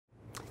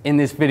In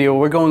this video,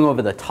 we're going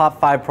over the top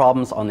 5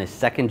 problems on this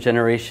second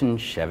generation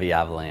Chevy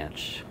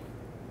Avalanche.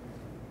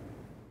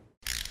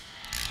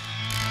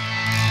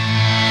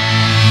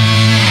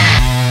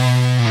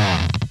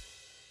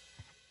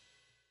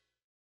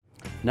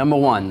 Number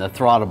 1, the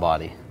throttle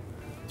body.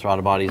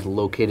 Throttle body is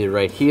located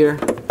right here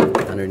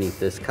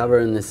underneath this cover,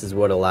 and this is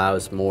what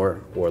allows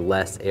more or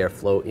less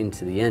airflow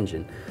into the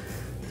engine.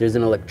 There's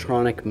an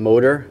electronic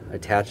motor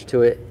attached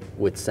to it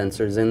with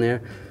sensors in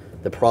there.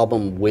 The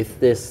problem with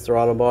this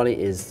throttle body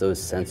is those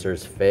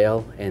sensors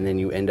fail, and then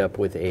you end up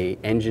with a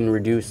engine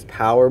reduced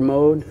power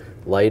mode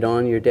light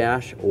on your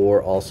dash,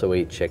 or also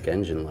a check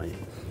engine light.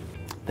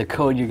 The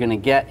code you're gonna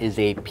get is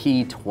a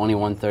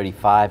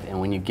P2135,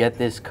 and when you get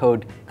this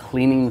code,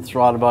 cleaning the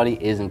throttle body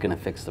isn't gonna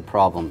fix the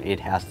problem. It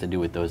has to do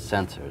with those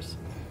sensors.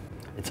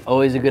 It's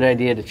always a good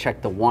idea to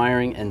check the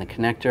wiring and the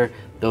connector.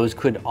 Those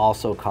could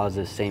also cause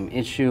the same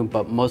issue,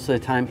 but most of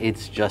the time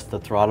it's just the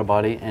throttle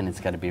body and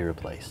it's gotta be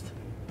replaced.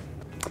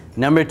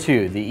 Number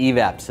 2, the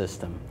EVAP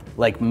system.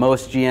 Like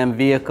most GM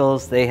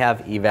vehicles, they have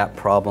EVAP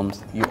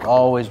problems. You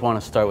always want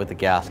to start with the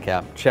gas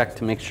cap. Check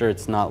to make sure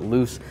it's not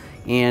loose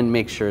and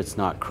make sure it's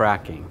not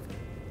cracking.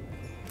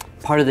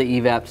 Part of the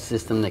EVAP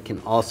system that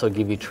can also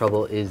give you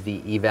trouble is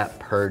the EVAP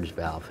purge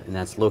valve, and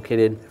that's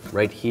located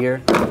right here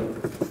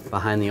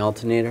behind the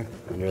alternator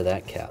under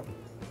that cap.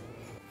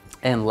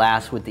 And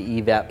last with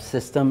the EVAP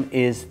system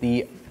is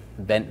the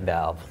vent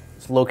valve.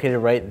 It's located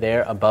right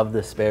there above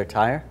the spare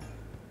tire.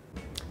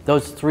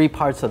 Those 3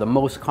 parts are the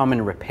most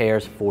common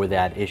repairs for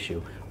that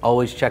issue.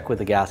 Always check with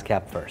the gas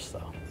cap first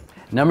though.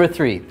 Number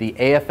 3, the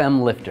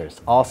AFM lifters,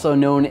 also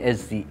known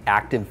as the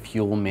active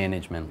fuel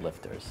management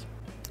lifters.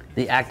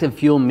 The active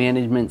fuel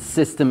management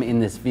system in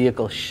this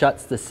vehicle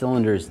shuts the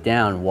cylinders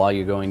down while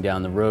you're going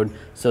down the road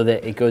so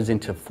that it goes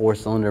into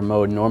 4-cylinder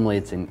mode. Normally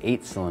it's in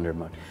 8-cylinder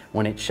mode.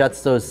 When it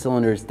shuts those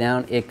cylinders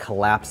down, it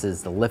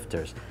collapses the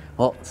lifters.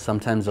 Well,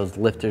 sometimes those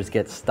lifters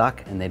get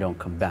stuck and they don't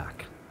come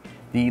back.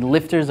 The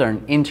lifters are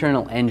an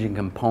internal engine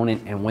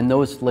component, and when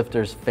those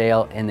lifters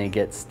fail and they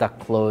get stuck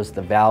closed,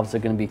 the valves are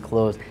going to be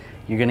closed,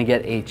 you're going to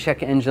get a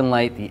check engine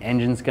light, the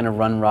engine's going to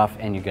run rough,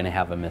 and you're going to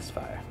have a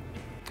misfire.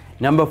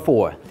 Number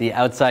 4, the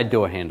outside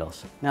door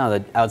handles. Now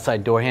the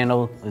outside door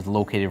handle is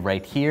located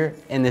right here,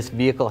 and this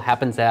vehicle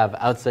happens to have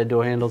outside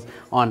door handles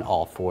on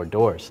all 4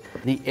 doors.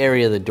 The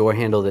area of the door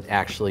handle that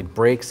actually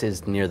breaks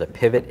is near the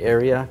pivot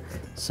area,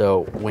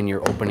 so when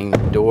you're opening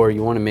the door,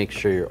 you want to make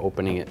sure you're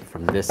opening it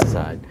from this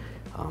side.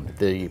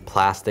 The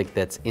plastic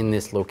that's in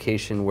this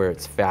location where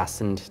it's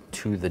fastened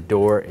to the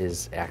door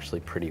is actually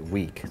pretty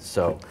weak,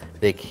 so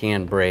they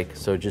can break,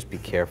 so just be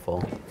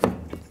careful.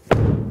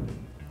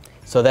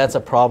 So that's a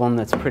problem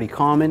that's pretty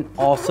common.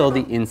 Also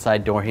the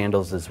inside door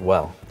handles as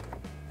well.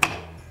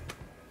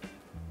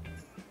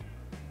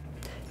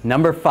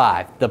 Number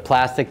 5, the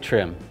plastic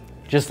trim.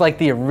 Just like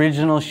the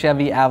original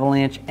Chevy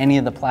Avalanche, any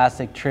of the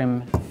plastic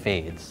trim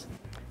fades.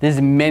 There's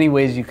many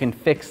ways you can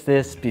fix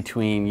this,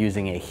 between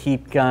using a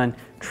heat gun,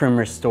 trim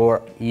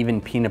restore,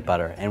 even peanut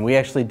butter. And we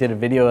actually did a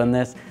video on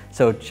this,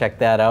 so check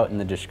that out in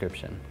the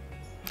description.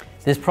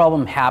 This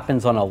problem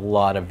happens on a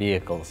lot of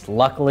vehicles.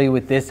 Luckily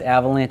with this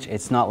Avalanche,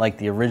 it's not like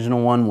the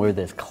original one where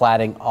there's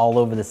cladding all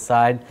over the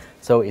side,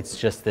 so it's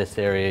just this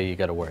area you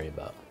gotta worry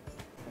about.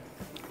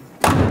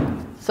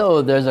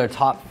 So there's our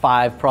top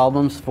 5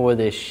 problems for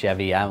this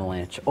Chevy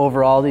Avalanche.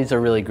 Overall, these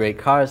are really great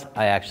cars.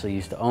 I actually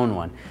used to own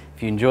one.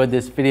 If you enjoyed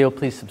this video,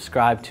 please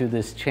subscribe to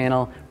this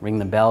channel, ring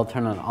the bell,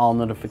 turn on all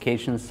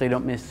notifications so you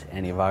don't miss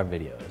any of our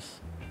videos.